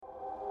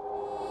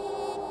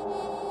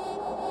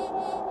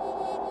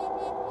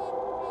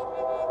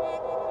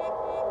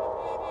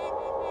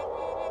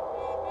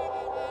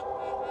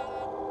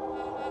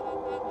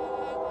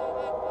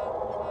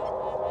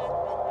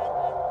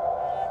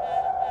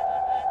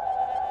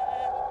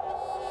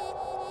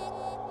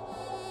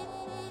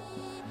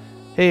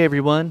Hey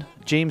everyone,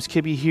 James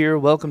Kibbe here.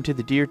 Welcome to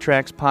the Deer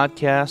Tracks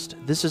podcast.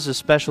 This is a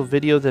special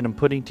video that I'm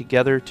putting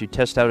together to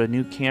test out a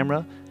new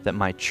camera that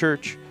my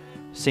church,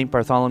 St.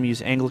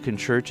 Bartholomew's Anglican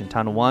Church in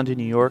Tonawanda,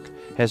 New York,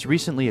 has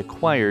recently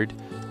acquired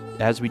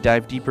as we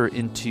dive deeper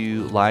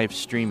into live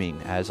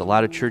streaming, as a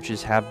lot of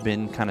churches have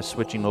been kind of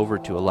switching over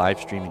to a live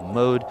streaming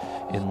mode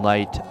in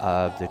light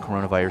of the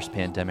coronavirus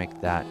pandemic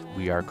that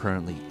we are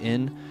currently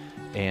in.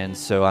 And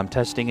so I'm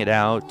testing it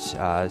out,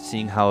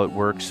 seeing how it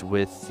works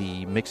with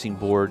the mixing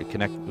board,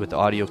 with the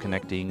audio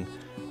connecting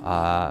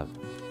to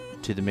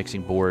the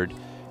mixing board.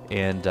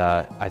 And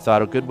I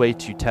thought a good way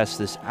to test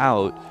this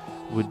out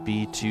would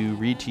be to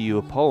read to you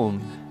a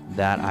poem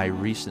that I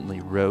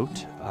recently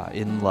wrote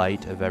in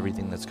light of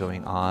everything that's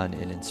going on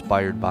and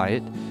inspired by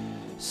it.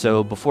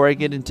 So before I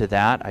get into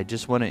that, I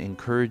just want to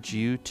encourage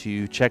you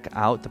to check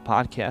out the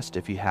podcast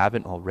if you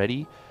haven't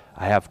already.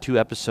 I have 2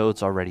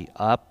 episodes already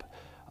up.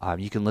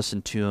 You can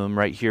listen to them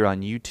right here on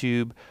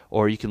YouTube,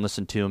 or you can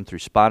listen to them through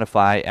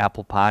Spotify,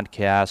 Apple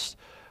Podcasts,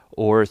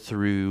 or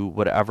through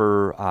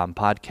whatever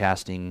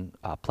podcasting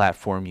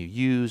platform you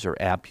use or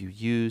app you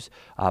use.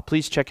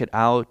 Please check it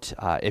out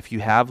if you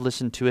have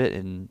listened to it,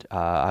 and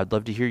I'd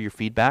love to hear your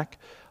feedback.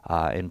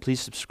 And please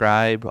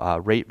subscribe,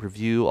 rate,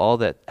 review. All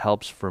that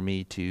helps for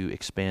me to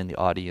expand the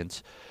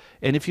audience.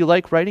 And if you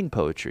like writing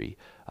poetry,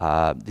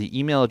 the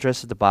email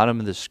address at the bottom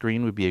of the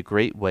screen would be a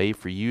great way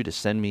for you to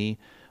send me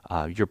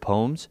your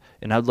poems,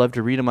 and I'd love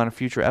to read them on a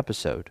future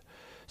episode.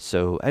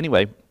 So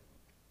anyway,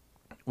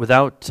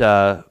 without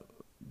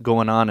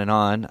going on and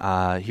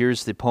on,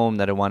 here's the poem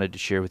that I wanted to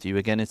share with you.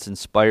 Again, it's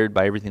inspired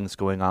by everything that's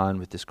going on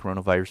with this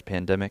coronavirus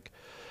pandemic.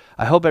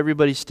 I hope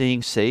everybody's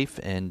staying safe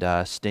and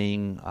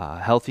staying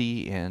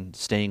healthy and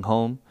staying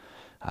home.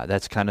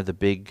 That's kind of the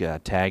big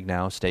tag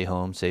now, stay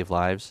home, save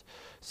lives.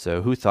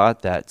 So who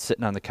thought that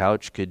sitting on the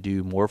couch could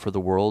do more for the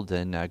world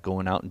than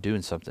going out and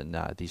doing something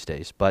these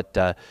days?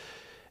 But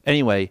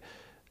anyway,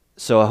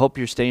 so I hope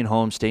you're staying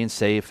home, staying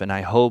safe, and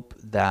I hope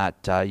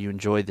that you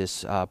enjoy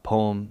this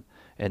poem,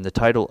 and the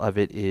title of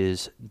it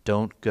is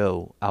Don't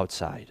Go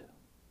Outside.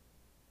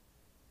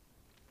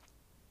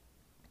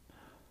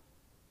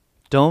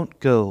 Don't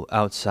go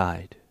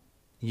outside.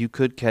 You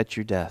could catch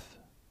your death.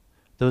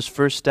 Those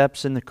first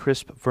steps in the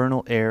crisp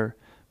vernal air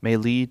may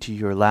lead to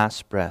your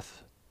last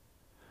breath.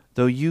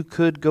 Though you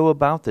could go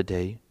about the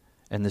day,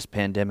 and this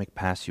pandemic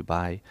pass you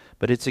by,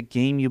 but it's a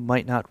game you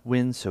might not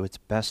win, so it's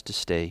best to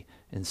stay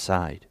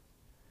inside.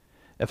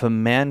 If a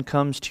man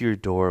comes to your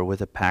door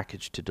with a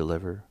package to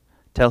deliver,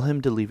 tell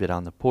him to leave it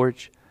on the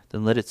porch,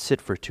 then let it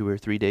sit for 2 or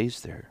 3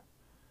 days there.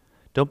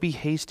 Don't be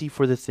hasty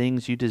for the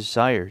things you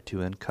desire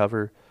to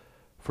uncover,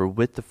 for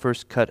with the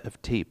first cut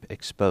of tape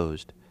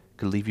exposed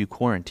could leave you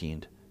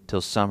quarantined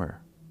till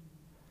summer.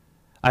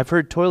 I've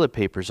heard toilet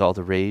paper's all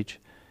the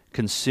rage,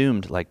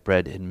 consumed like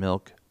bread and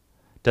milk.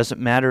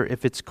 Doesn't matter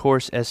if it's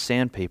coarse as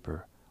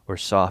sandpaper or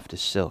soft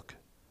as silk.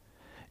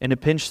 In a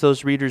pinch,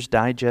 those readers'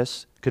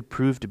 digests could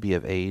prove to be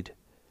of aid.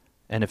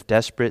 And if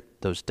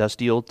desperate, those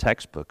dusty old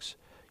textbooks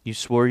you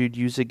swore you'd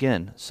use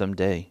again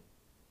someday.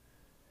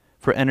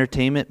 For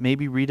entertainment,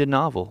 maybe read a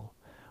novel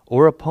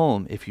or a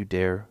poem if you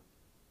dare.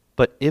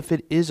 But if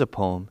it is a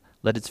poem,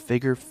 let its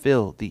figure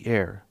fill the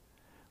air.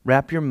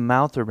 Wrap your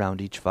mouth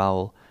around each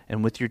vowel,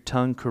 and with your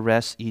tongue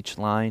caress each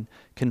line.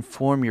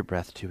 Conform your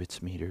breath to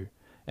its meter,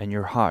 and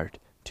your heart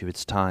to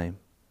its time.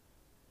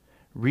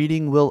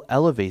 Reading will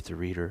elevate the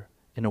reader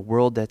in a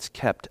world that's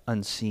kept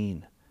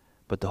unseen,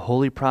 but the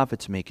holy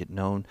prophets make it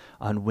known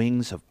on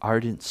wings of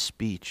ardent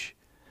speech.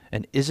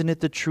 And isn't it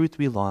the truth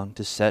we long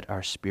to set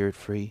our spirit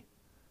free?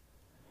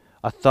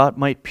 A thought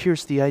might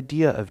pierce the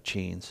idea of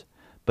chains,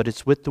 but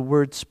it's with the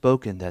words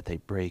spoken that they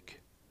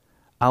break.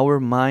 Our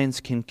minds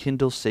can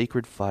kindle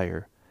sacred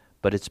fire,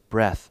 but it's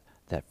breath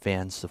that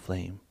fans the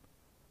flame.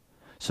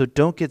 So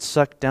don't get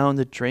sucked down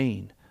the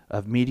drain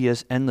of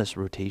media's endless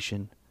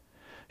rotation.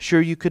 Sure,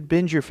 you could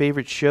binge your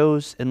favorite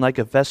shows, and like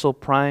a vessel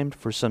primed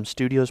for some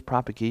studio's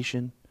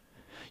propagation,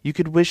 you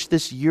could wish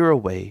this year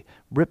away,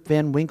 Rip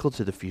Van Winkle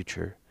to the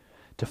future,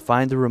 to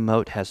find the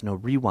remote has no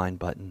rewind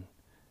button,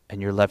 and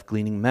you're left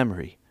gleaning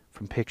memory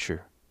from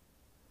picture.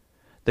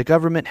 The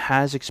government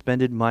has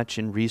expended much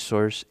in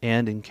resource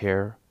and in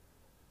care.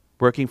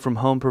 Working from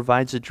home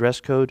provides a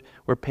dress code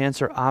where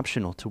pants are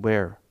optional to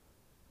wear.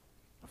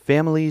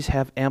 Families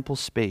have ample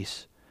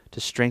space to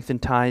strengthen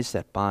ties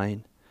that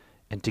bind,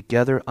 and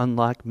together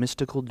unlock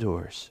mystical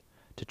doors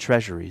to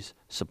treasuries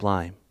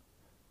sublime.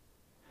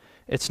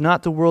 It's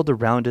not the world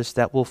around us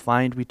that we'll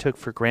find we took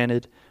for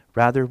granted,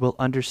 rather we'll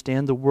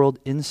understand the world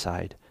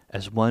inside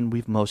as one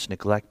we've most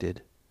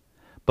neglected.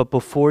 But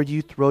before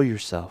you throw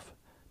yourself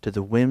to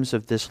the whims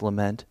of this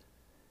lament,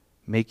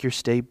 make your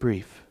stay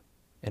brief,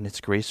 and its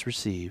grace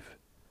receive,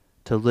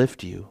 to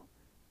lift you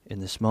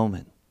in this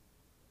moment.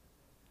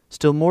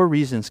 Still more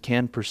reasons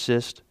can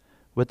persist,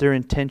 with their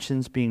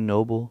intentions being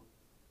noble,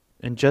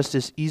 and just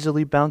as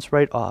easily bounce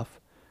right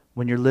off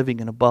when you're living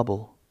in a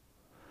bubble.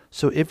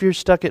 So if you're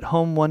stuck at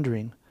home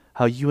wondering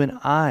how you and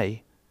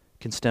I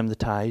can stem the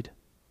tide,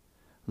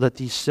 let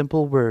these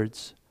simple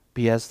words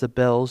be as the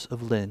bells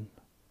of Lynn.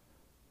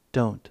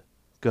 don't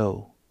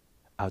go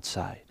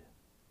outside.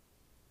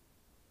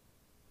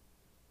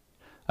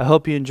 I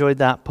hope you enjoyed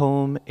that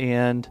poem,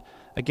 and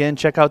again,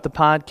 check out the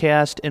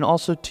podcast, and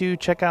also to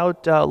check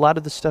out a lot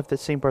of the stuff that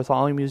St.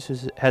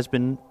 Bartholomew's has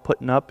been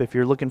putting up. If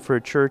you're looking for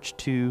a church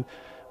to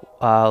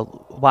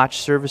watch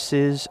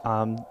services,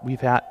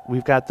 we've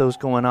got those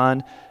going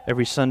on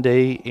every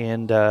Sunday,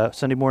 and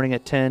Sunday morning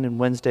at 10 and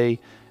Wednesday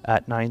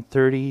at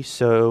 9:30.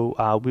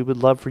 So we would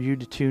love for you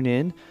to tune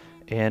in,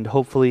 and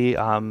hopefully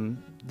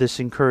this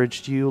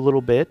encouraged you a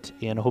little bit,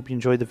 and I hope you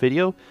enjoyed the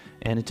video.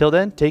 And until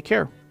then, take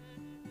care.